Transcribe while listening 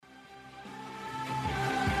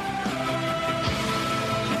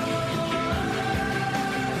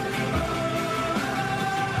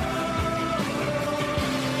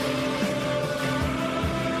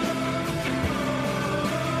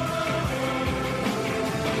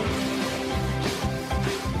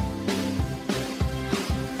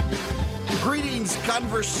Greetings,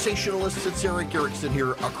 conversationalists. It's Erickson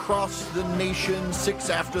here across the nation, 6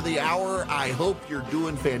 after the hour. I hope you're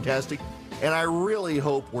doing fantastic. And I really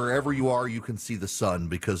hope wherever you are, you can see the sun,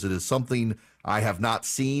 because it is something I have not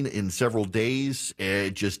seen in several days.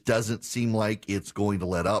 It just doesn't seem like it's going to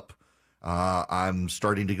let up. I'm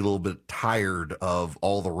starting to get a little bit tired of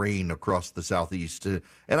all the rain across the southeast. And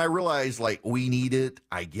I realize, we need it.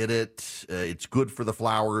 I get it. It's good for the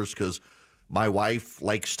flowers, because my wife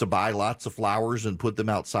likes to buy lots of flowers and put them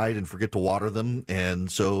outside and forget to water them.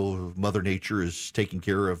 And so Mother Nature is taking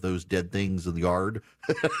care of those dead things in the yard.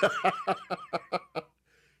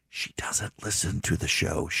 She doesn't listen to the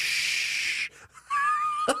show. Shh.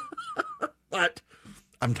 But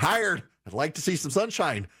I'm tired. I'd like to see some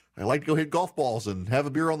sunshine. I like to go hit golf balls and have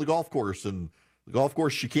a beer on the golf course. And the golf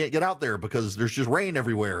course, she can't get out there because there's just rain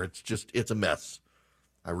everywhere. It's a mess.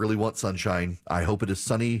 I really want sunshine. I hope it is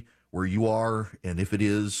sunny where you are, and if it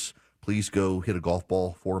is, please go hit a golf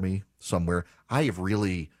ball for me somewhere. I have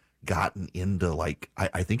really gotten into,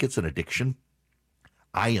 I think it's an addiction.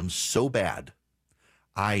 I am so bad.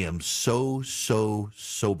 I am so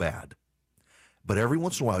bad. But every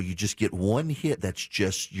once in a while, you just get one hit that's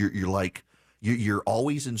just, you're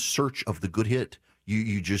always in search of the good hit.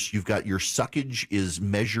 You've got, your suckage is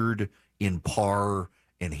measured in par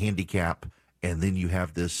and handicap, and then you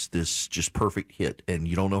have this just perfect hit, and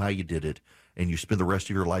you don't know how you did it, and you spend the rest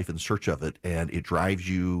of your life in search of it, and it drives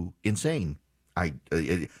you insane. I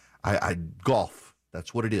golf,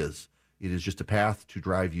 that's what it is. It is just a path to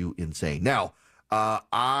drive you insane. Now,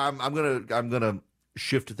 I'm gonna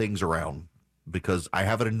shift things around because I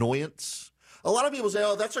have an annoyance. A lot of people say,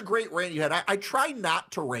 "Oh, that's a great rant you had." I try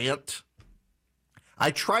not to rant.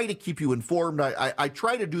 I try to keep you informed. I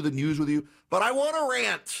try to do the news with you, but I want to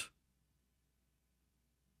rant.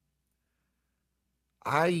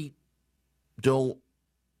 I don't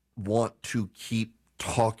want to keep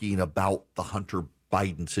talking about the Hunter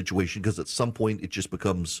Biden situation, because at some point it just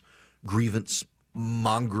becomes grievance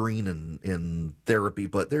mongering and therapy.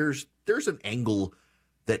 But there's an angle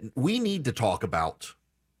that we need to talk about.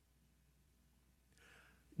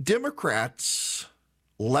 Democrats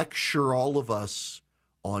lecture all of us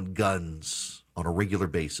on guns on a regular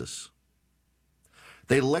basis.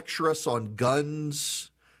 They lecture us on guns.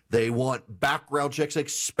 They want background checks,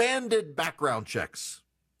 expanded background checks.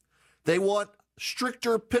 They want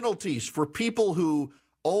stricter penalties for people who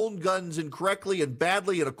own guns incorrectly and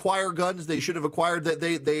badly and acquire guns they should have acquired. That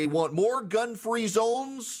they want more gun-free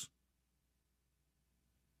zones.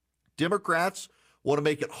 Democrats want to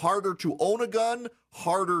make it harder to own a gun,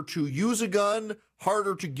 harder to use a gun,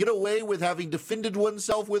 harder to get away with having defended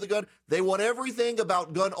oneself with a gun. They want everything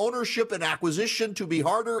about gun ownership and acquisition to be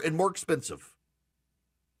harder and more expensive.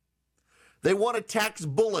 They want to tax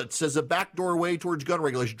bullets as a backdoor way towards gun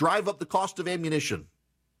regulation, drive up the cost of ammunition.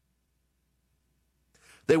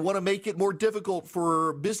 They want to make it more difficult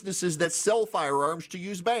for businesses that sell firearms to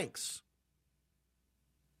use banks.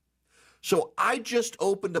 So I just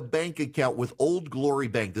opened a bank account with Old Glory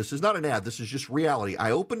Bank. This is not an ad. This is just reality. I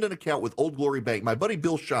opened an account with Old Glory Bank. My buddy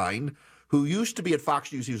Bill Shine, who used to be at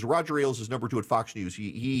Fox News, he was Roger Ailes' number 2 at Fox News.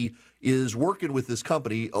 He is working with this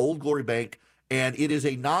company, Old Glory Bank, and it is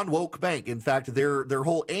a non-woke bank. In fact, their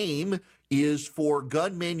whole aim is for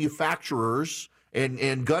gun manufacturers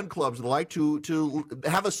and gun clubs and the like to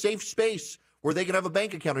have a safe space where they can have a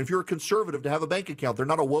bank account. And if you're a conservative, to have a bank account. They're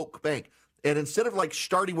not a woke bank. And instead of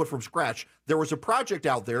starting one from scratch, there was a project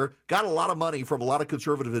out there, got a lot of money from a lot of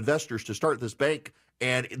conservative investors to start this bank,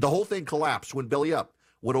 and the whole thing collapsed, went belly up.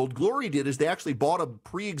 What Old Glory did is they actually bought a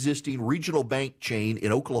pre-existing regional bank chain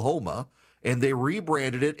in Oklahoma, and they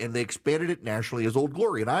rebranded it and they expanded it nationally as Old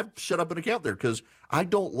Glory. And I've set up an account there because I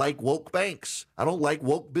don't like woke banks. I don't like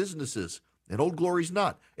woke businesses. And Old Glory's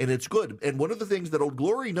not. And it's good. And one of the things that Old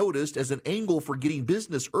Glory noticed as an angle for getting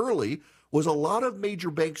business early was a lot of major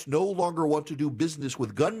banks no longer want to do business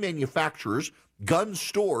with gun manufacturers, gun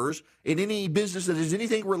stores, and any business that has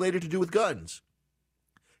anything related to do with guns.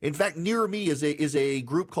 In fact, near me is a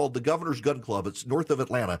group called the Governor's Gun Club. It's north of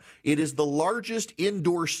Atlanta. It is the largest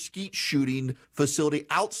indoor skeet shooting facility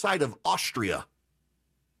outside of Austria.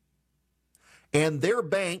 And their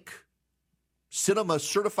bank sent them a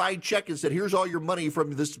certified check and said, "Here's all your money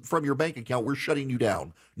from your bank account. We're shutting you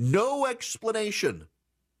down." No explanation.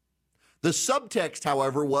 The subtext,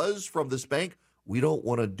 however, was from this bank, "We don't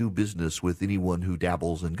want to do business with anyone who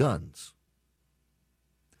dabbles in guns."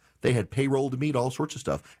 They had payroll to meet, all sorts of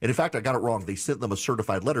stuff. And in fact, I got it wrong. They sent them a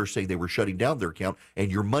certified letter saying they were shutting down their account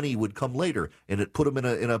and your money would come later. And it put them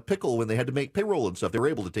in a pickle when they had to make payroll and stuff. They were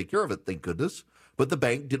able to take care of it, thank goodness. But the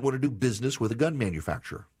bank didn't want to do business with a gun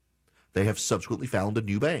manufacturer. They have subsequently found a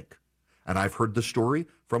new bank. And I've heard the story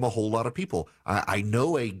from a whole lot of people. I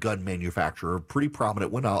know a gun manufacturer, a pretty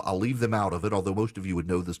prominent one. I'll leave them out of it, although most of you would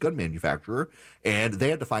know this gun manufacturer. And they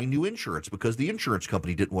had to find new insurance because the insurance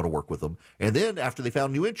company didn't want to work with them. And then after they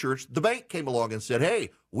found new insurance, the bank came along and said,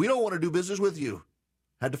 hey, we don't want to do business with you.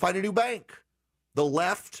 Had to find a new bank. The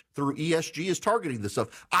left, through ESG, is targeting this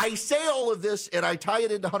stuff. I say all of this, and I tie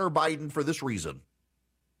it into Hunter Biden for this reason.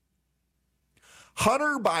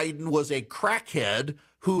 Hunter Biden was a crackhead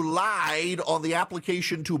who lied on the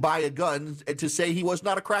application to buy a gun to say he was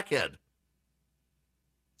not a crackhead.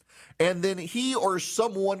 And then he or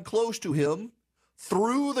someone close to him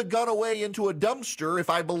threw the gun away into a dumpster.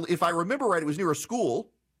 If I remember right, it was near a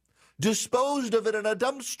school, disposed of it in a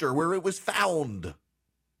dumpster where it was found.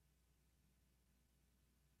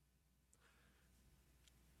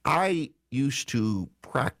 I used to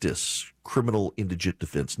practice criminal indigent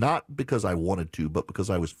defense, not because I wanted to, but because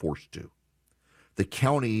I was forced to. The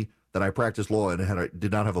county that I practiced law in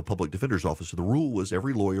did not have a public defender's office. So the rule was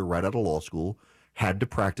every lawyer right out of law school had to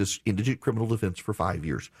practice indigent criminal defense for 5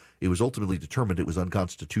 years. It was ultimately determined it was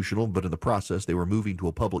unconstitutional, but in the process, they were moving to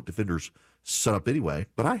a public defender's setup anyway.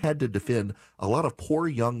 But I had to defend a lot of poor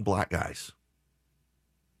young black guys.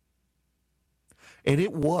 And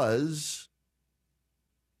it was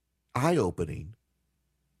eye-opening.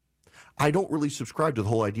 I don't really subscribe to the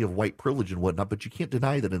whole idea of white privilege and whatnot, but you can't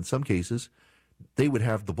deny that in some cases they would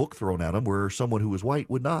have the book thrown at them where someone who was white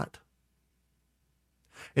would not.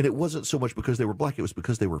 And it wasn't so much because they were black, it was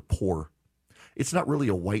because they were poor. It's not really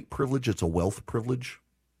a white privilege, it's a wealth privilege.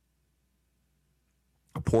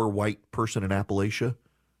 A poor white person in Appalachia,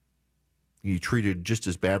 you treated just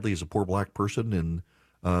as badly as a poor black person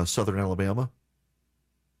in southern Alabama.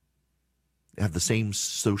 Have the same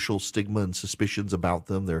social stigma and suspicions about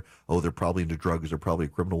them. They're probably into drugs, they're probably a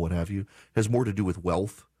criminal, what have you. It has more to do with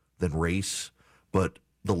wealth than race, but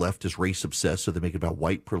the left is race obsessed, so they make it about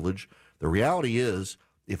white privilege. The reality is,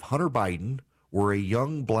 if Hunter Biden were a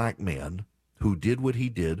young black man who did what he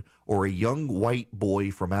did, or a young white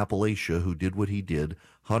boy from Appalachia who did what he did,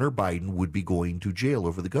 Hunter Biden would be going to jail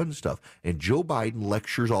over the gun stuff. And Joe Biden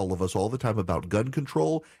lectures all of us all the time about gun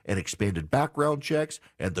control and expanded background checks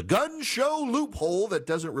and the gun show loophole that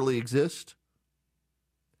doesn't really exist.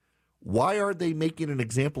 Why are they making an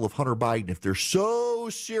example of Hunter Biden if they're so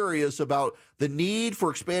serious about the need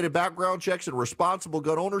for expanded background checks and responsible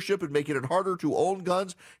gun ownership and making it harder to own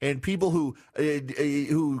guns, and people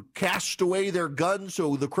who cast away their guns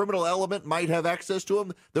so the criminal element might have access to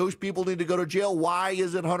them, those people need to go to jail? Why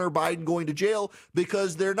isn't Hunter Biden going to jail?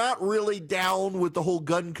 Because they're not really down with the whole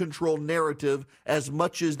gun control narrative as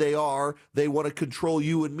much as they want to control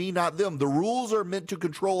you and me, not them. The rules are meant to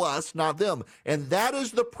control us, not them. And that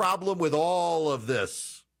is the problem with all of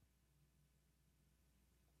this.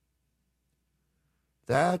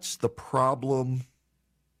 That's the problem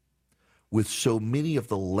with so many of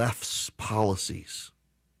the left's policies,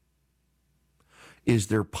 is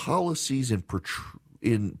their policies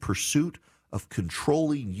in pursuit of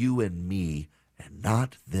controlling you and me and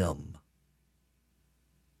not them.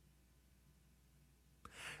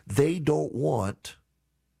 They don't want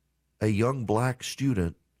a young black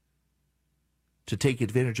student to take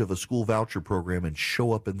advantage of a school voucher program and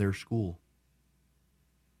show up in their school.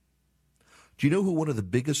 Do you know who one of the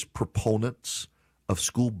biggest proponents of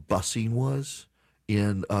school busing was?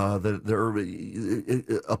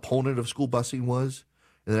 The opponent of school busing was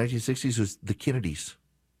in the 1960s was the Kennedys.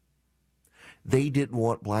 They didn't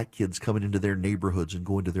want black kids coming into their neighborhoods and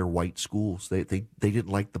going to their white schools. They didn't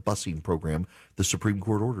like the busing program, the Supreme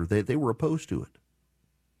Court order. They were opposed to it.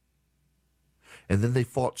 And then they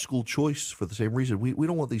fought school choice for the same reason. We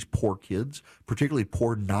don't want these poor kids, particularly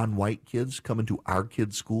poor non-white kids, coming to our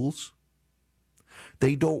kids' schools.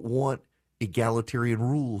 They don't want egalitarian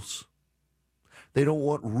rules. They don't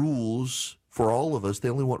want rules for all of us. They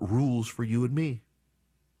only want rules for you and me.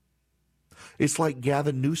 It's like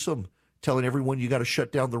Gavin Newsom telling everyone you got to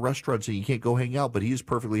shut down the restaurants and you can't go hang out, but he is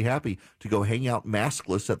perfectly happy to go hang out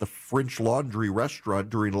maskless at the French Laundry restaurant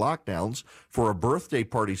during lockdowns for a birthday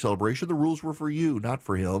party celebration. The rules were for you, not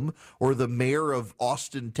for him. Or the mayor of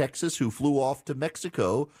Austin, Texas, who flew off to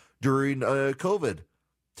Mexico during COVID.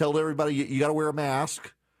 Tell everybody you got to wear a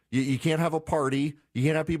mask. You can't have a party. You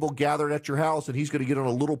can't have people gathered at your house, and he's going to get on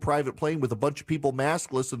a little private plane with a bunch of people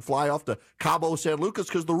maskless and fly off to Cabo San Lucas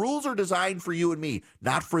because the rules are designed for you and me,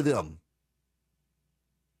 not for them.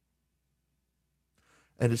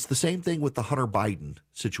 And it's the same thing with the Hunter Biden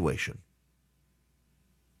situation.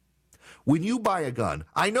 When you buy a gun,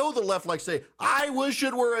 I know the left likes to say, I wish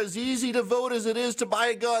it were as easy to vote as it is to buy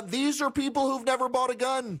a gun. These are people who've never bought a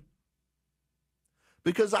gun.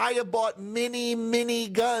 because I have bought many, many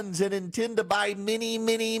guns and intend to buy many,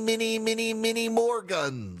 many, many, many, many more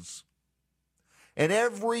guns. And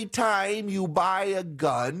every time you buy a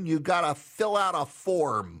gun, you got to fill out a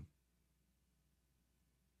form.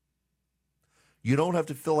 You don't have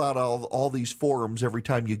to fill out all these forms every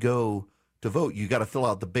time you go to vote. You got to fill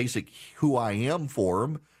out the basic who I am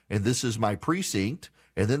form, and this is my precinct,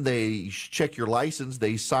 and then they check your license,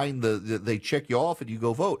 they sign they check you off, and you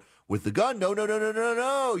go vote. With the gun, no.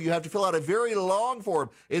 You have to fill out a very long form.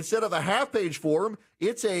 Instead of a half-page form,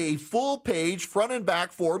 it's a full-page, front and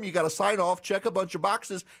back form. You got to sign off, check a bunch of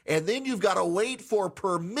boxes, and then you've got to wait for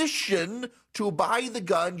permission to buy the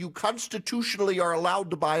gun you constitutionally are allowed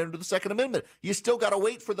to buy under the Second Amendment. You still got to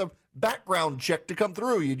wait for the background check to come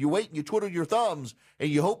through. You wait and you twiddle your thumbs, and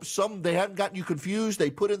you hope they haven't gotten you confused. They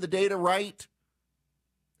put in the data right,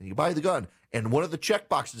 and you buy the gun. And one of the check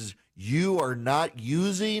boxes is you are not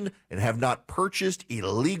using and have not purchased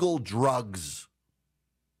illegal drugs.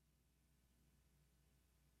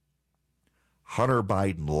 Hunter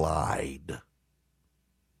Biden lied.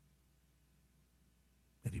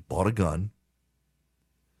 And he bought a gun.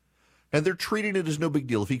 And they're treating it as no big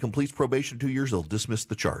deal. If he completes probation 2 years, they'll dismiss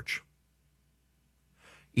the charge.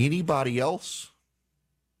 Anybody else?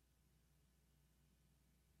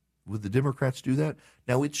 Would the Democrats do that?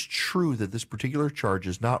 Now, it's true that this particular charge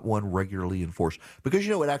is not one regularly enforced because,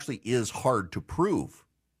 it actually is hard to prove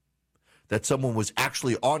that someone was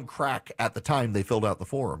actually on crack at the time they filled out the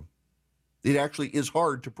form. It actually is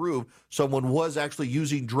hard to prove someone was actually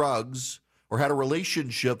using drugs or had a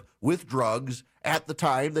relationship with drugs at the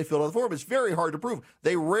time they filled out the form. It's very hard to prove.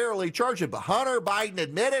 They rarely charge it, but Hunter Biden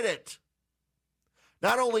admitted it.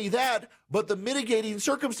 Not only that, but the mitigating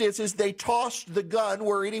circumstances, they tossed the gun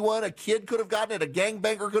where a kid could have gotten it, a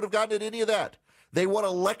gangbanger could have gotten it, any of that. They want to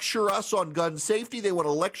lecture us on gun safety. They want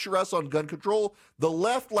to lecture us on gun control. The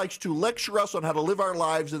left likes to lecture us on how to live our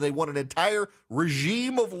lives, and they want an entire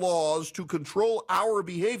regime of laws to control our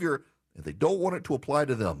behavior, and they don't want it to apply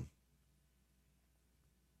to them.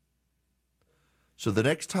 So the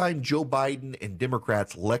next time Joe Biden and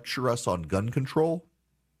Democrats lecture us on gun control,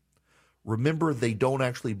 remember, they don't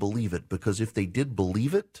actually believe it, because if they did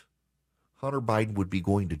believe it, Hunter Biden would be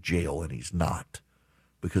going to jail, and he's not,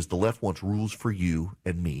 because the left wants rules for you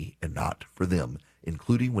and me and not for them,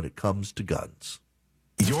 including when it comes to guns.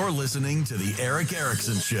 You're listening to the Erick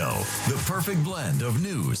Erickson Show, the perfect blend of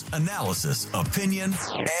news, analysis, opinion,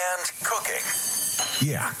 and cooking.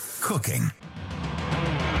 Yeah, cooking.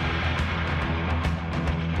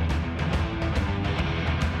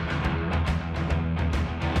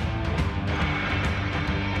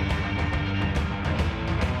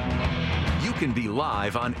 Can be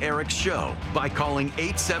live on Erick's show by calling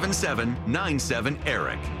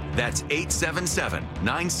 877-97-ERIC. That's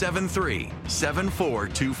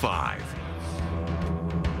 877-973-7425.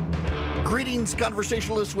 Greetings,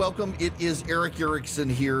 conversationalists. Welcome. It is Erick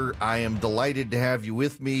Erickson here. I am delighted to have you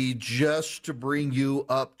with me just to bring you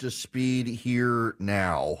up to speed here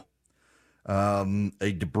now.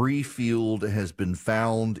 A debris field has been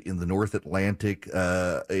found in the North Atlantic,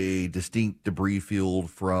 a distinct debris field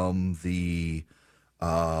from the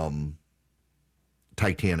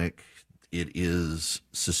Titanic. It is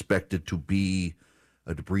suspected to be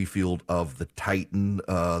a debris field of the Titan,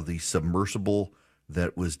 the submersible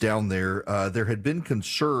that was down there. There had been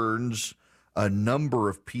concerns. A number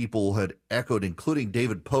of people had echoed, including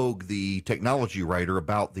David Pogue, the technology writer,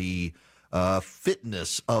 about the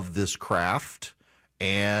fitness of this craft,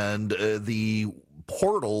 and the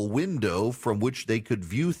portal window from which they could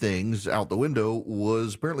view things out the window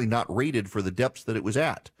was apparently not rated for the depths that it was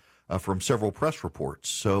at from several press reports.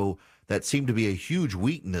 So that seemed to be a huge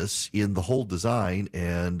weakness in the whole design,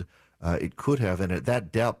 and it could have, and at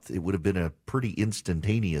that depth, it would have been a pretty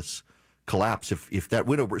instantaneous collapse if that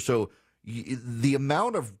window were. So the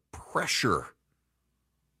amount of pressure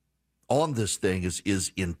on this thing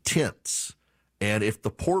is intense, and if the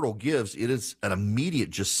portal gives, it is an immediate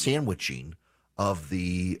just sandwiching of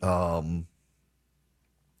the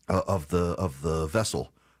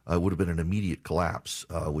vessel. Would have been an immediate collapse,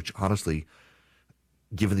 which honestly,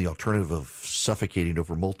 given the alternative of suffocating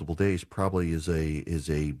over multiple days, probably is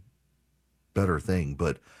a better thing.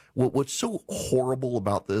 But what's so horrible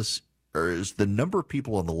about this is the number of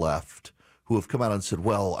people on the left who have come out and said,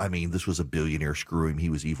 well, I mean, this was a billionaire, screw him, he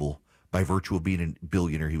was evil. By virtue of being a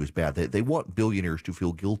billionaire, he was bad. They want billionaires to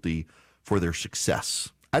feel guilty for their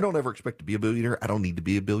success. I don't ever expect to be a billionaire. I don't need to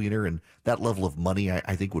be a billionaire. And that level of money,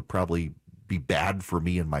 I think, would probably be bad for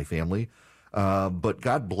me and my family. But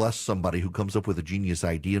God bless somebody who comes up with a genius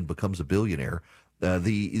idea and becomes a billionaire.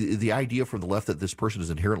 The idea from the left that this person is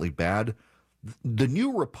inherently bad, The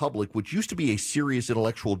New Republic, which used to be a serious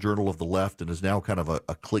intellectual journal of the left and is now kind of a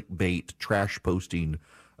clickbait, trash posting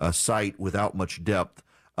site without much depth,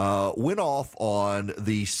 went off on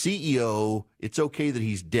the CEO. It's okay that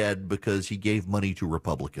he's dead because he gave money to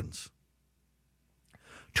Republicans.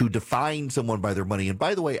 To define someone by their money. And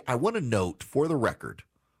by the way, I want to note for the record,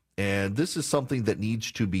 and this is something that needs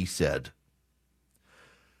to be said.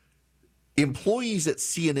 Employees at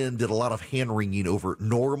CNN did a lot of hand-wringing over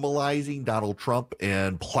normalizing Donald Trump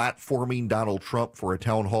and platforming Donald Trump for a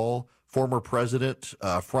town hall. Former president,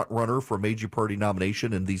 front runner for a major party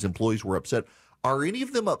nomination, and these employees were upset. Are any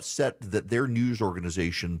of them upset that their news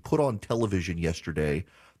organization put on television yesterday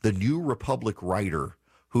the New Republic writer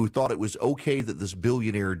who thought it was okay that this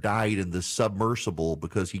billionaire died in this submersible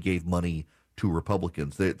because he gave money to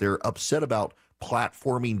Republicans? They're upset about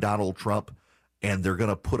platforming Donald Trump, and they're going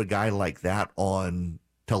to put a guy like that on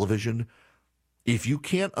television. If you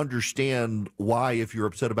can't understand why, if you're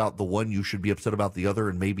upset about the one, you should be upset about the other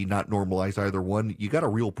and maybe not normalize either one, you got a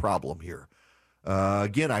real problem here.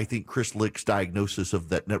 Again, I think Chris Lick's diagnosis of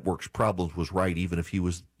that network's problems was right, even if he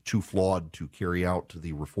was too flawed to carry out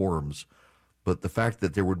the reforms. But the fact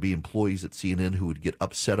that there would be employees at CNN who would get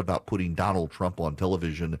upset about putting Donald Trump on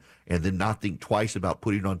television and then not think twice about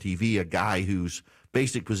putting on TV a guy whose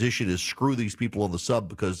basic position is screw these people on the sub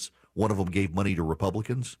because one of them gave money to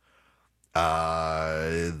Republicans,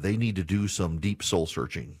 they need to do some deep soul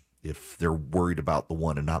searching if they're worried about the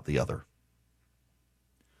one and not the other.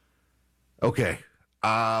 Okay.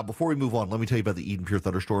 Before we move on, let me tell you about the Eden Pure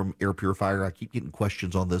Thunderstorm air purifier. I keep getting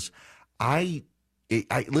questions on this.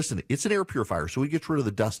 Listen, it's an air purifier, so it gets rid of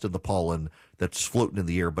the dust and the pollen that's floating in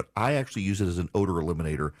the air, but I actually use it as an odor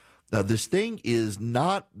eliminator. Now, this thing is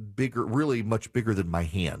not bigger, really much bigger than my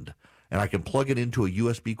hand, and I can plug it into a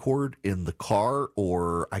USB cord in the car,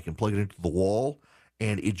 or I can plug it into the wall,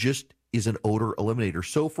 and it just is an odor eliminator.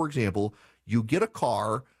 So, for example, you get a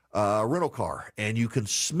car, rental car, and you can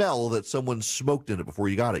smell that someone smoked in it before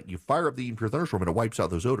you got it. You fire up the Eden Pure Thunderstorm, and it wipes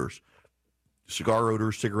out those odors. Cigar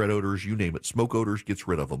odors, cigarette odors, you name it. Smoke odors, gets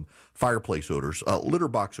rid of them. Fireplace odors, litter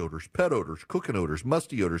box odors, pet odors, cooking odors,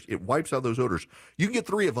 musty odors. It wipes out those odors. You can get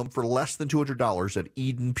 3 of them for less than $200 at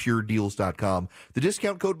EdenPureDeals.com. The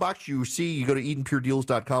discount code box you see, you go to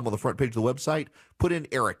EdenPureDeals.com on the front page of the website. Put in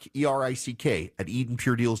Erick, E-R-I-C-K, at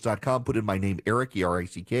EdenPureDeals.com. Put in my name, Erick,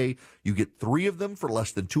 E-R-I-C-K. You get 3 of them for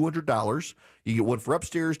less than $200. You get one for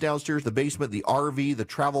upstairs, downstairs, the basement, the RV, the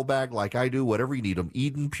travel bag, like I do, whatever you need them.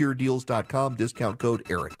 EdenPureDeals.com, discount code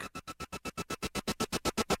Erick.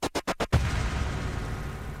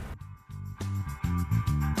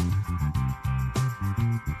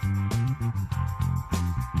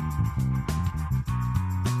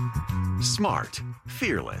 Smart,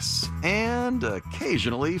 fearless, and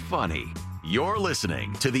occasionally funny. You're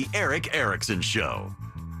listening to The Erick Erickson Show.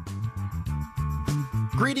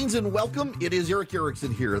 Greetings and welcome. It is Erick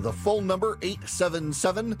Erickson here. The phone number,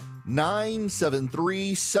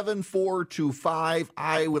 877-973-7425.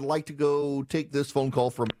 I would like to go take this phone call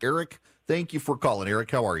from Erick. Thank you for calling. Erick,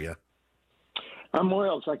 how are you? I'm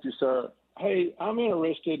well, thank you, sir. Hey, I'm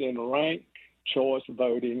interested in ranked choice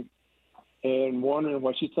voting and wondering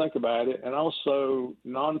what you think about it, and also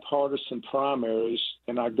nonpartisan primaries.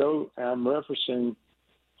 And I'm referencing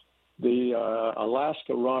the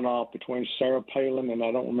Alaska runoff between Sarah Palin and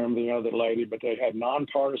I don't remember the other lady, but they had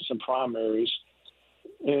nonpartisan primaries,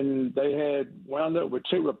 and they had wound up with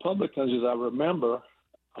 2 Republicans, as I remember,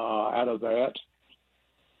 out of that.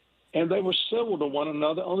 And they were civil to one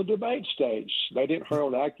another on the debate stage. They didn't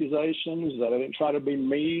hurl accusations. They didn't try to be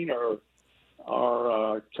mean or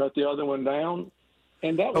cut the other one down,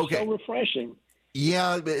 and that was so refreshing.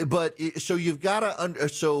 Yeah, but so you've got to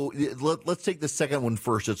let's take the second one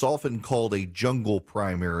first. It's often called a jungle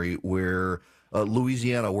primary, where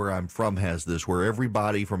Louisiana, where I'm from, has this, where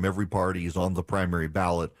everybody from every party is on the primary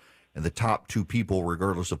ballot, and the top 2 people,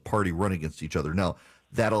 regardless of party, run against each other. Now,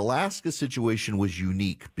 that Alaska situation was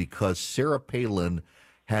unique because Sarah Palin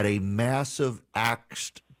had a massive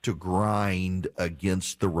axe to grind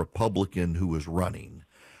against the Republican who was running,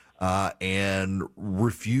 and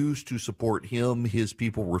refused to support him. His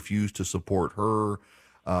people refused to support her.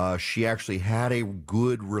 She actually had a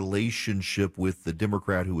good relationship with the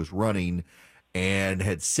Democrat who was running, and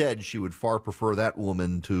had said she would far prefer that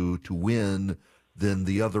woman to win than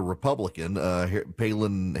the other Republican.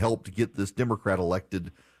 Palin helped get this Democrat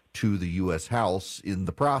elected to the U.S. House in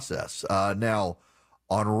the process. Now,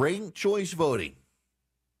 on ranked choice voting,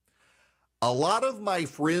 a lot of my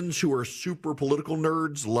friends who are super political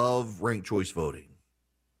nerds love ranked choice voting.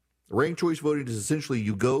 Ranked choice voting is essentially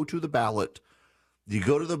you go to the ballot You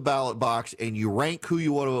go to the ballot box and you rank who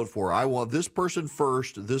you want to vote for. I want this person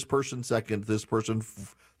first, this person second, this person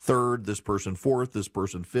third, this person fourth, this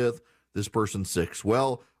person fifth, this person sixth.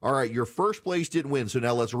 Well, all right, your first place didn't win, so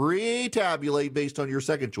now let's retabulate based on your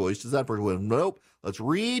second choice. Does that person win? Nope. Let's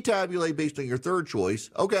retabulate based on your third choice.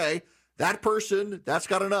 Okay, that person, that's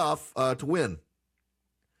got enough to win.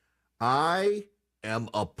 I am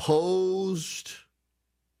opposed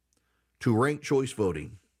to ranked choice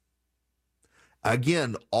voting.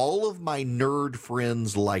 Again, all of my nerd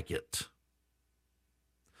friends like it.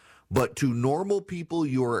 But to normal people,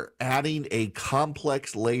 you're adding a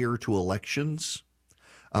complex layer to elections.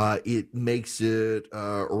 It makes it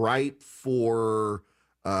ripe for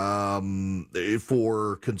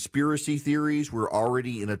conspiracy theories. We're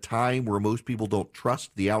already in a time where most people don't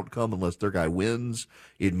trust the outcome unless their guy wins.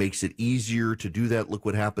 It makes it easier to do that. Look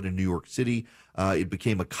what happened in New York City. It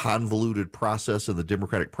became a convoluted process in the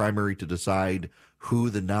Democratic primary to decide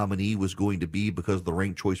who the nominee was going to be because of the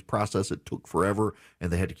ranked choice process. It took forever,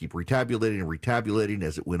 and they had to keep retabulating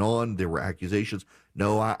as it went on. There were accusations.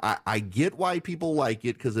 No, I get why people like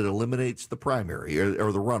it because it eliminates the primary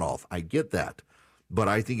or the runoff. I get that. But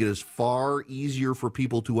I think it is far easier for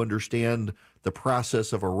people to understand the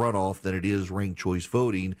process of a runoff than it is ranked choice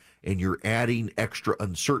voting, and you're adding extra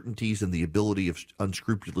uncertainties and the ability of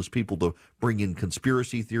unscrupulous people to bring in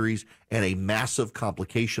conspiracy theories and a massive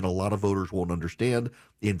complication a lot of voters won't understand.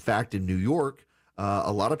 In fact, in New York,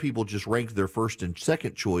 a lot of people just ranked their first and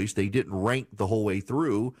second choice. They didn't rank the whole way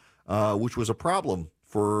through, which was a problem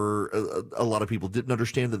for a lot of people. Didn't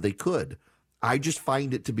understand that they could. I just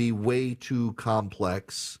find it to be way too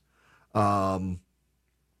complex, way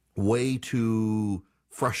too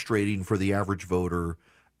frustrating for the average voter.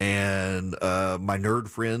 And my nerd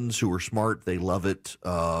friends who are smart, they love it.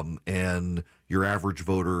 And your average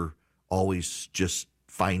voter always just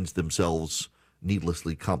finds themselves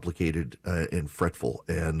needlessly complicated and fretful.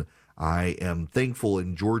 And I am thankful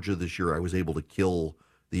in Georgia this year I was able to kill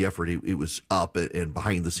the effort. It was up and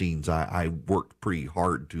behind the scenes. I worked pretty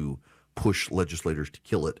hard to push legislators to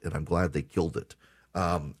kill it, and I'm glad they killed it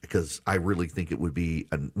because I really think it would be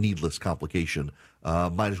a needless complication.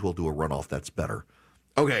 Might as well do a runoff. That's better.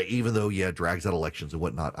 Okay, even though, yeah, it drags out elections and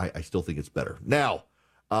whatnot, I still think it's better. Now,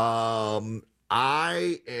 I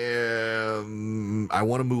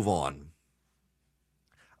want to move on.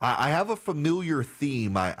 I have a familiar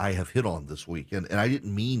theme I have hit on this week, and I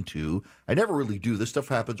didn't mean to. I never really do. This stuff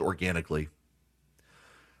happens organically.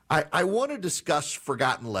 I want to discuss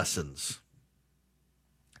forgotten lessons.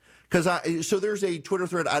 So there's a Twitter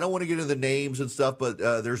thread. I don't want to get into the names and stuff, but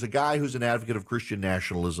there's a guy who's an advocate of Christian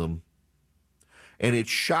nationalism. And it's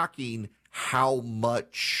shocking how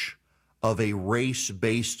much of a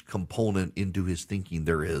race-based component into his thinking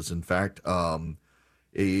there is. In fact,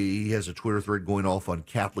 he has a Twitter thread going off on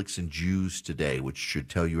Catholics and Jews today, which should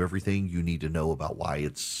tell you everything you need to know about why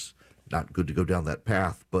it's not good to go down that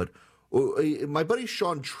path. But my buddy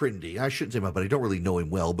Sean Trinity, I shouldn't say my buddy, I don't really know him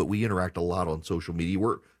well, but we interact a lot on social media.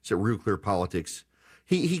 We're at Real Clear Politics.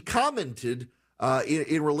 He commented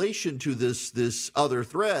in relation to this other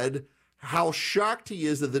thread how shocked he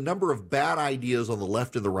is at the number of bad ideas on the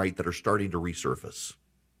left and the right that are starting to resurface.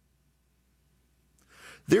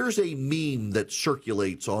 There's a meme that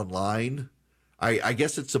circulates online. I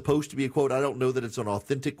guess it's supposed to be a quote. I don't know that it's an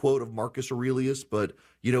authentic quote of Marcus Aurelius, but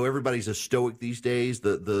you know everybody's a stoic these days.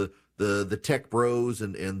 The tech bros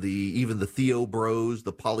and even the Theo bros,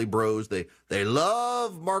 the poly bros, they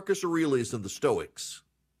love Marcus Aurelius and the Stoics.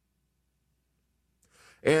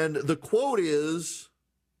 And the quote is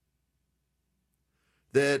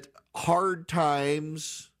that hard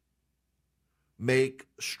times make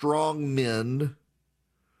strong men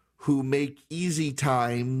who make easy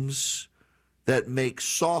times that make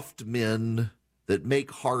soft men that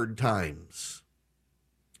make hard times,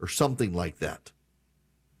 or something like that.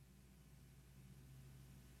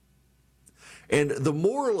 And the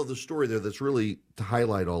moral of the story there that's really to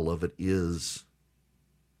highlight all of it is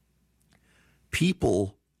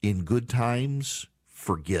people in good times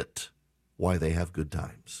forget why they have good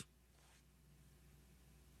times.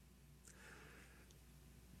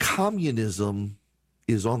 Communism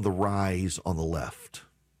is on the rise on the left.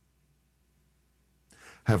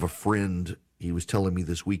 I have a friend, he was telling me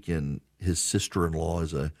this weekend, his sister-in-law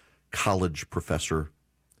is a college professor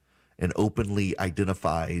and openly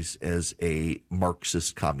identifies as a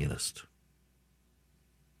Marxist communist.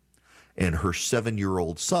 And her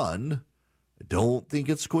 7-year-old son, I don't think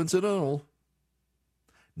it's coincidental,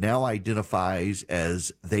 now identifies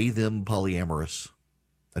as they, them polyamorous.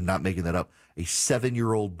 I'm not making that up. A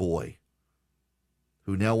 7-year-old boy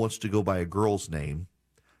who now wants to go by a girl's name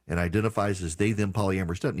and identifies as they, them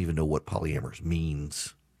polyamorous doesn't even know what polyamorous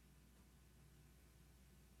means.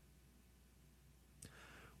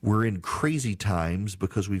 We're in crazy times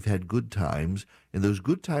because we've had good times, and those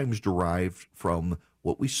good times derived from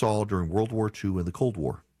what we saw during World War II and the Cold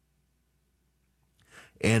War.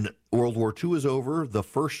 And World War II is over, the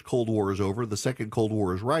first Cold War is over, the second Cold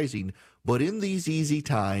War is rising, but in these easy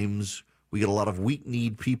times, we get a lot of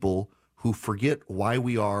weak-kneed people who forget why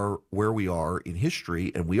we are where we are in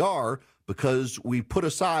history, and we are because we put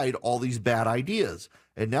aside all these bad ideas.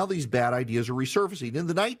 And now these bad ideas are resurfacing. In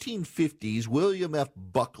the 1950s, William F.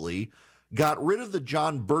 Buckley got rid of the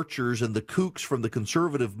John Birchers and the kooks from the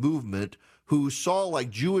conservative movement who saw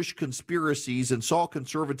like Jewish conspiracies and saw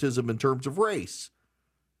conservatism in terms of race.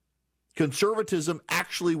 Conservatism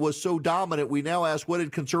actually was so dominant, we now ask, what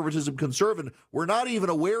did conservatism conserve? And we're not even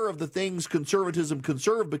aware of the things conservatism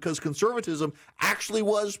conserved because conservatism actually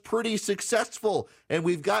was pretty successful. And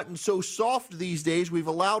we've gotten so soft these days, we've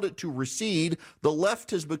allowed it to recede. The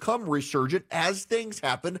left has become resurgent. As things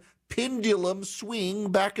happen, pendulums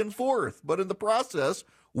swing back and forth. But in the process,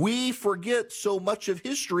 we forget so much of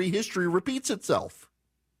history. History repeats itself.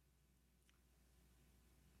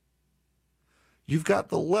 You've got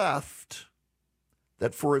the left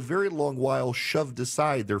that for a very long while shoved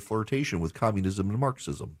aside their flirtation with communism and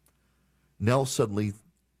Marxism. Now suddenly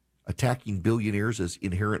attacking billionaires as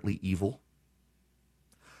inherently evil,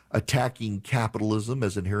 attacking capitalism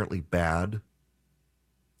as inherently bad,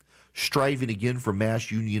 striving again for mass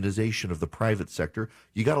unionization of the private sector.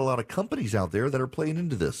 You got a lot of companies out there that are playing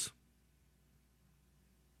into this.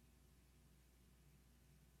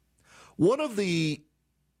 One of the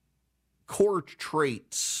core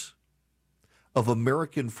traits of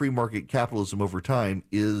American free market capitalism over time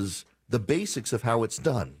is the basics of how it's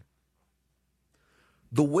done.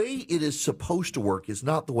 The way it is supposed to work is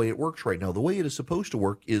not the way it works right now. The way it is supposed to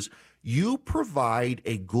work is you provide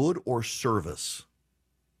a good or service.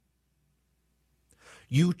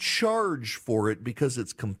 You charge for it because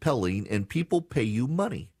it's compelling and people pay you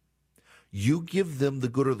money. You give them the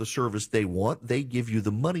good or the service they want. They give you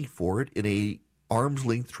the money for it in a arm's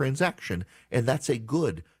length transaction, and that's a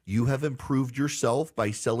good. You have improved yourself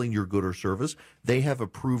by selling your good or service. They have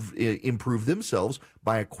improved themselves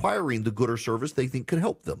by acquiring the good or service they think can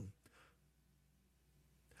help them.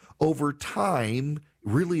 Over time,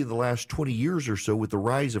 really in the last 20 years or so, with the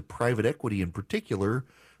rise of private equity in particular,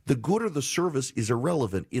 the good or the service is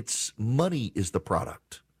irrelevant. It's money is the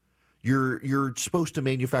product. You're supposed to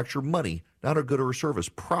manufacture money, not a good or a service.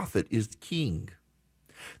 Profit is king.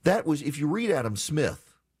 That was, if you read Adam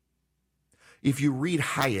Smith, if you read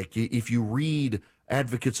Hayek, if you read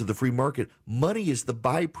advocates of the free market, money is the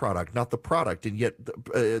byproduct, not the product. And yet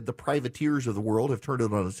the privateers of the world have turned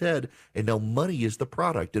it on its head, and now money is the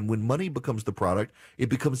product. And when money becomes the product, it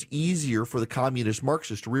becomes easier for the communist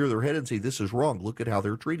Marxists to rear their head and say, this is wrong. Look at how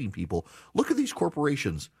they're treating people. Look at these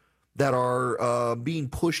corporations that are being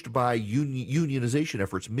pushed by unionization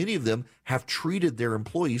efforts. Many of them have treated their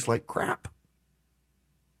employees like crap.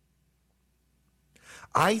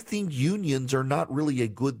 I think unions are not really a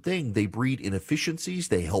good thing. They breed inefficiencies.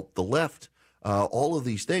 They help the left, all of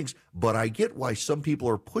these things. But I get why some people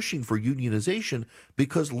are pushing for unionization,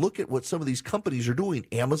 because look at what some of these companies are doing.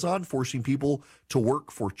 Amazon forcing people to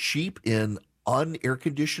work for cheap in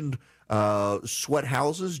unair-conditioned sweat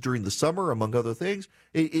houses during the summer, among other things.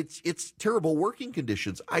 It's terrible working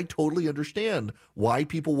conditions. I totally understand why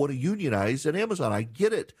people want to unionize at Amazon. I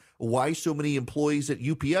get it. Why so many employees at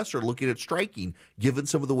UPS are looking at striking, given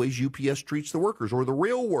some of the ways UPS treats the workers, or the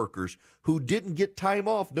rail workers who didn't get time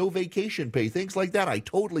off, no vacation pay, things like that. I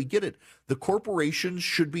totally get it. The corporations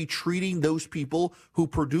should be treating those people who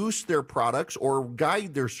produce their products or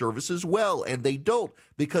guide their services well, and they don't,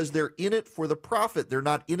 because they're in it for the profit. They're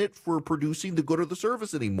not in it for producing the good or the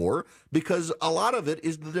service anymore, because a lot of it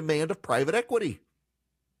is the demand of private equity.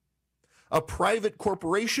 A private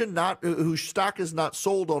corporation whose stock is not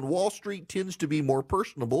sold on Wall Street tends to be more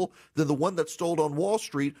personable than the one that's sold on Wall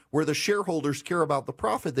Street, where the shareholders care about the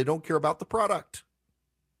profit. They don't care about the product.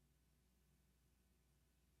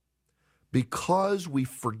 Because we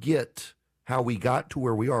forget how we got to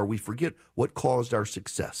where we are, we forget what caused our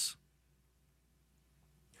success.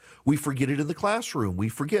 We forget it in the classroom. We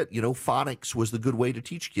forget, phonics was the good way to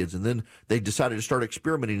teach kids. And then they decided to start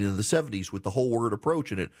experimenting in the 70s with the whole word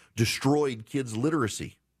approach, and it destroyed kids'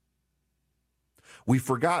 literacy. We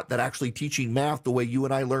forgot that actually teaching math the way you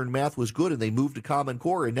and I learned math was good, and they moved to Common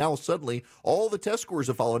Core, and now suddenly all the test scores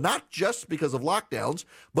have followed, not just because of lockdowns,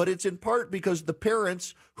 but it's in part because the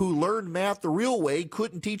parents who learned math the real way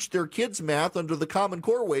couldn't teach their kids math under the Common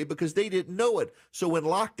Core way because they didn't know it. So when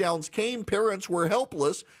lockdowns came, parents were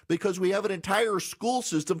helpless because we have an entire school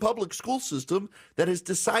system, public school system, that has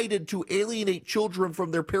decided to alienate children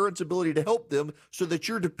from their parents' ability to help them so that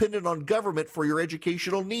you're dependent on government for your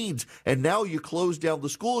educational needs. And now you close down the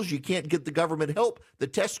schools, you can't get the government help, the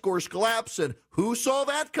test scores collapse, and who saw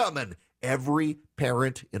that coming? Every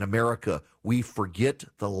parent in America. We forget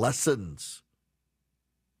the lessons.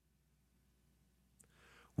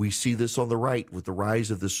 We see this on the right with the rise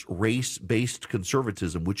of this race-based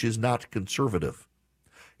conservatism, which is not conservative.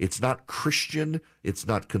 It's not Christian. It's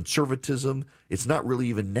not conservatism. It's not really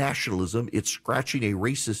even nationalism. It's scratching a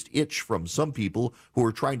racist itch from some people who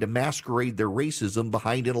are trying to masquerade their racism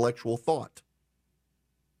behind intellectual thought.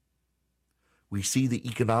 We see the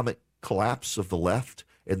economic collapse of the left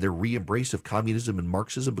and their re-embrace of communism and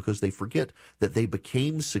Marxism because they forget that they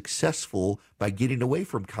became successful by getting away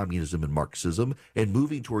from communism and Marxism and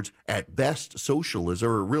moving towards, at best, socialism,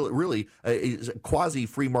 or really a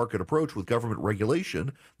quasi-free market approach with government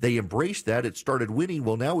regulation. They embraced that. It started winning.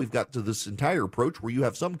 Well, now we've got to this entire approach where you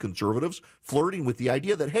have some conservatives flirting with the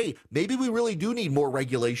idea that, hey, maybe we really do need more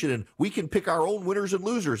regulation and we can pick our own winners and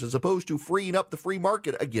losers as opposed to freeing up the free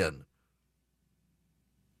market again.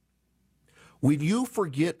 When you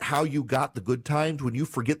forget how you got the good times, when you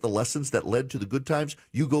forget the lessons that led to the good times,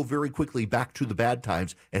 you go very quickly back to the bad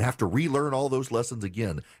times and have to relearn all those lessons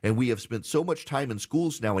again. And we have spent so much time in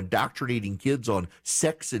schools now indoctrinating kids on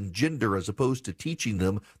sex and gender as opposed to teaching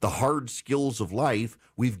them the hard skills of life.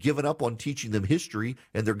 We've given up on teaching them history,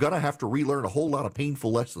 and they're going to have to relearn a whole lot of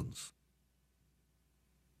painful lessons.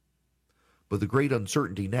 But the great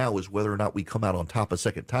uncertainty now is whether or not we come out on top a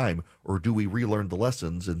second time, or do we relearn the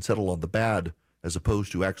lessons and settle on the bad as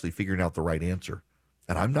opposed to actually figuring out the right answer.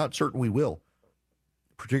 And I'm not certain we will,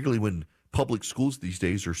 particularly when public schools these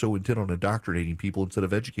days are so intent on indoctrinating people instead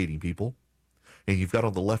of educating people. And you've got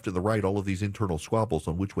on the left and the right all of these internal squabbles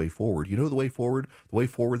on which way forward. You know the way forward? The way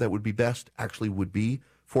forward that would be best actually would be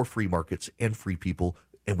for free markets and free people,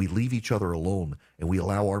 and we leave each other alone, and we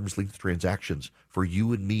allow arm's length transactions for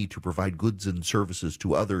you and me to provide goods and services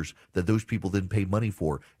to others that those people then pay money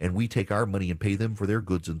for, and we take our money and pay them for their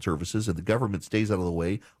goods and services, and the government stays out of the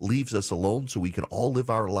way, leaves us alone so we can all live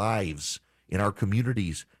our lives in our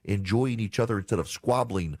communities, enjoying each other instead of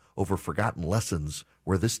squabbling over forgotten lessons,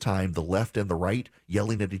 where this time the left and the right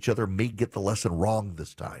yelling at each other may get the lesson wrong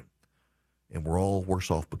this time, and we're all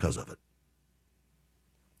worse off because of it.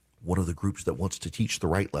 One of the groups that wants to teach the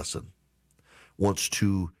right lesson, wants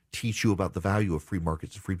to teach you about the value of free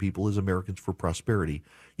markets and free people, is Americans for Prosperity.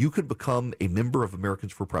 You can become a member of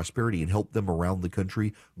Americans for Prosperity and help them around the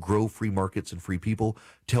country grow free markets and free people,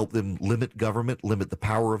 to help them limit government, limit the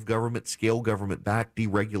power of government, scale government back,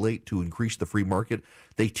 deregulate to increase the free market.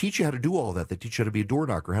 They teach you how to do all that. They teach you how to be a door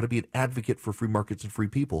knocker, how to be an advocate for free markets and free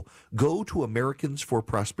people. Go to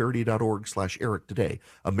americansforprosperity.org/Erick today.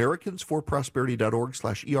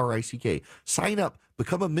 americansforprosperity.org/ERICK. Sign up.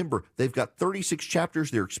 Become a member. They've got 36 chapters.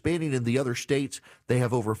 They're expanding in the other states. They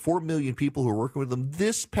have over 4 million people who are working with them.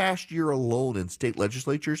 This past year alone in state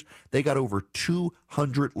legislatures, they got over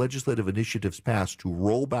 200 legislative initiatives passed to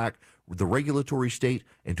roll back the regulatory state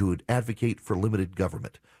and to advocate for limited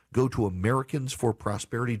government. Go to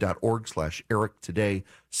americansforprosperity.org/Erick today.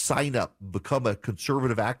 Sign up. Become a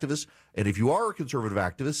conservative activist. And if you are a conservative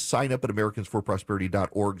activist, sign up at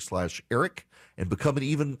americansforprosperity.org/Erick and become an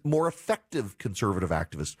even more effective conservative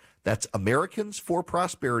activist. That's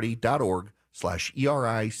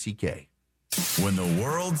americansforprosperity.org/ERICK. When the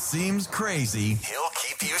world seems crazy, he'll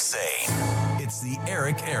keep you sane. It's the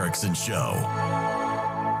Erick Erickson Show.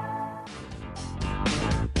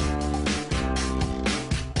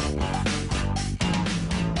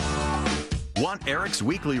 Want Erick's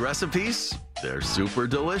weekly recipes? They're super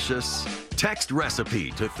delicious. Text recipe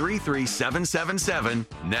to 33777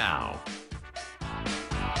 now.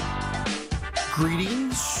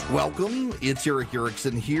 Greetings. Welcome. It's Erick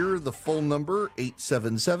Erickson here. The phone number,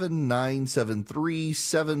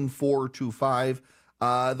 877-973-7425.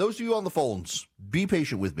 Those of you on the phones, be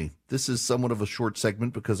patient with me. This is somewhat of a short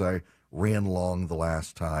segment because I ran long the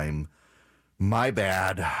last time. My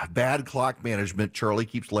bad. Bad clock management. Charlie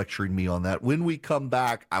keeps lecturing me on that. When we come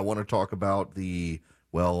back, I want to talk about the,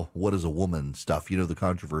 well, what is a woman stuff, you know, the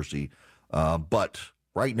controversy. But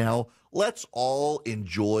right now, let's all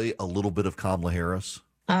enjoy a little bit of Kamala Harris.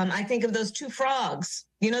 I think of those two frogs,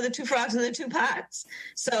 you know, the two frogs in the two pots.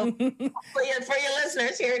 So for your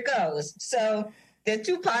listeners, here it goes. So There are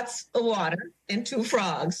 2 pots of water and 2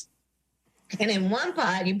 frogs. And in one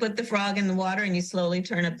pot, you put the frog in the water and you slowly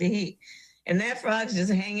turn up the heat. And that frog's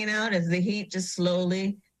just hanging out as the heat just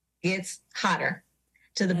slowly gets hotter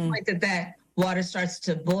to the point that that water starts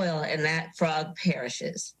to boil and that frog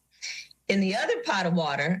perishes. In the other pot of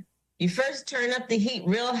water, you first turn up the heat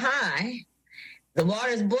real high. The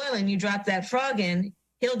water's boiling, you drop that frog in,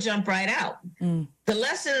 he'll jump right out. The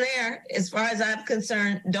lesson there, as far as I'm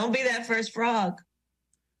concerned, don't be that first frog.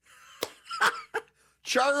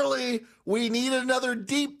 Charlie, we need another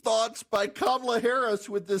Deep Thoughts by Kamala Harris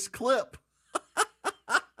with this clip.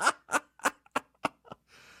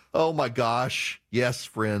 Oh my gosh. Yes,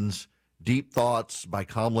 friends. Deep Thoughts by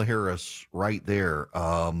Kamala Harris right there.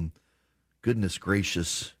 Goodness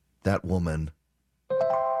gracious, that woman.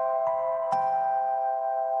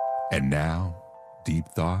 And now, Deep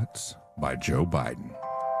Thoughts by Joe Biden.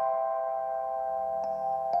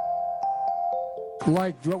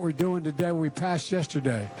 Like what we're doing today, we passed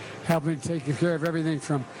yesterday, helping take care of everything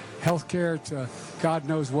from health care to God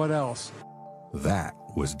knows what else. That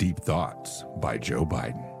was Deep Thoughts by Joe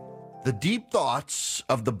Biden. The deep thoughts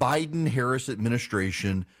of the Biden-Harris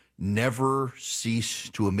administration never cease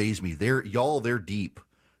to amaze me. They're deep.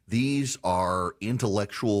 These are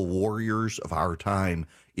intellectual warriors of our time.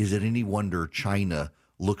 Is it any wonder China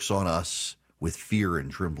looks on us with fear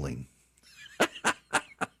and trembling?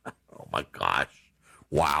 Oh my gosh.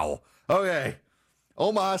 Wow. Okay.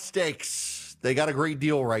 Omaha Steaks. They got a great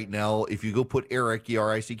deal right now. If you go put Erick,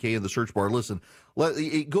 E-R-I-C-K, in the search bar, listen, go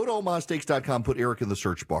to omahasteaks.com, put Erick in the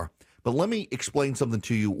search bar. But let me explain something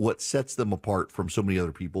to you, what sets them apart from so many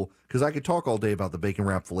other people, because I could talk all day about the bacon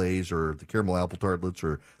wrap fillets or the caramel apple tartlets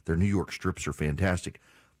or their New York strips are fantastic.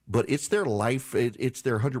 But it's their it's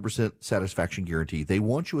their 100% satisfaction guarantee. They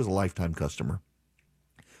want you as a lifetime customer.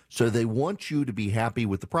 So they want you to be happy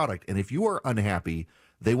with the product. And if you are unhappy,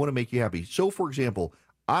 they want to make you happy. So, for example,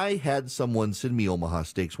 I had someone send me Omaha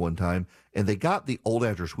Steaks one time, and they got the old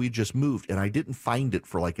address. We just moved, and I didn't find it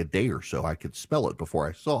for like a day or so. I could smell it before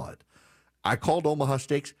I saw it. I called Omaha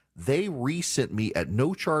Steaks. They resent me at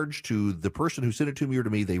no charge to the person who sent it to me or to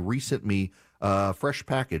me. They resent me a fresh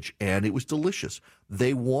package, and it was delicious.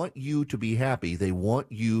 They want you to be happy. They want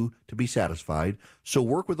you to be satisfied. So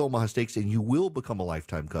work with Omaha Steaks, and you will become a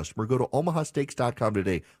lifetime customer. Go to omahasteaks.com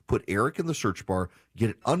today. Put Erick in the search bar. Get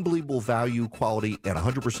an unbelievable value, quality, and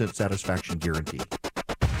 100% satisfaction guarantee.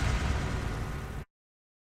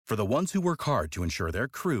 For the ones who work hard to ensure their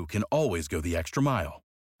crew can always go the extra mile,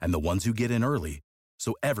 and the ones who get in early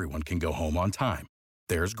so everyone can go home on time,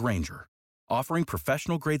 there's Grainger, offering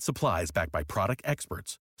professional-grade supplies backed by product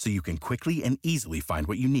experts so you can quickly and easily find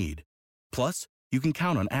what you need. Plus, you can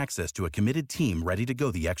count on access to a committed team ready to go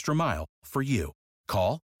the extra mile for you.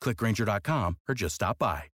 Call, click Grainger.com, or just stop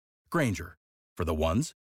by. Grainger, for the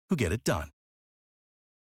ones who get it done.